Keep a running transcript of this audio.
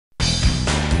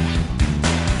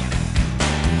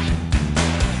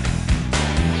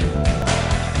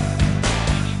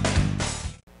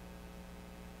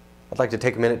I'd like to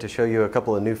take a minute to show you a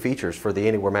couple of new features for the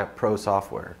Anywhere Map Pro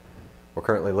software. We're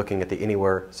currently looking at the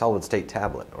Anywhere Solid State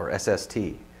Tablet, or SST.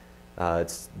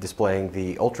 It's displaying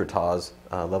the UltraTAWS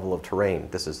level of terrain.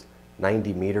 This is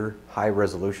 90-meter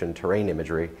high-resolution terrain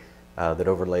imagery that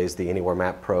overlays the Anywhere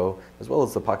Map Pro as well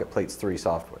as the Pocket Plates 3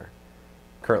 software.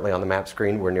 Currently on the map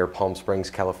screen, we're near Palm Springs,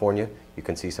 California. You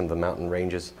can see some of the mountain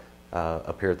ranges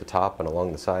up here at the top and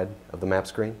along the side of the map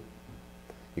screen.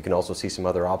 You can also see some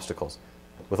other obstacles.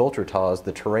 With UltraTAWS,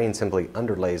 the terrain simply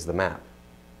underlays the map.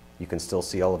 You can still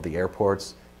see all of the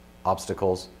airports,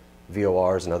 obstacles,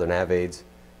 VORs, and other nav aids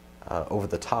over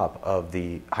the top of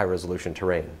the high-resolution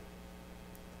terrain.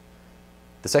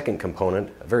 The second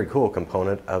component, a very cool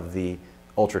component of the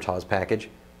UltraTAWS package,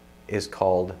 is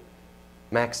called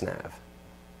MaxNAV.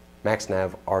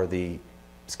 MaxNAV are the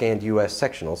scanned US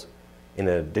sectionals in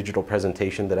a digital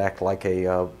presentation that act like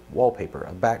a wallpaper,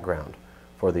 a background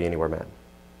for the Anywhere map.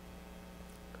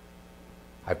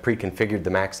 I've pre-configured the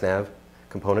MaxNAV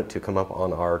component to come up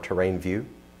on our terrain view,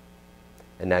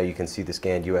 and now you can see the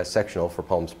scanned US sectional for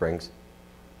Palm Springs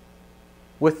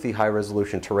with the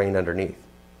high-resolution terrain underneath.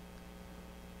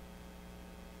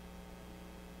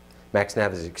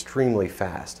 MaxNAV is extremely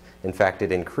fast. In fact,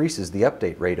 it increases the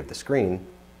update rate of the screen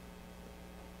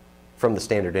from the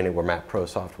standard Anywhere Map Pro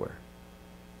software.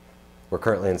 We're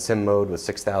currently in sim mode with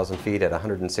 6,000 feet at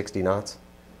 160 knots.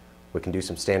 We can do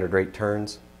some standard rate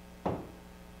turns,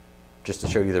 just to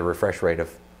show you the refresh rate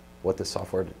of what this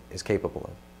software is capable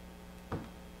of.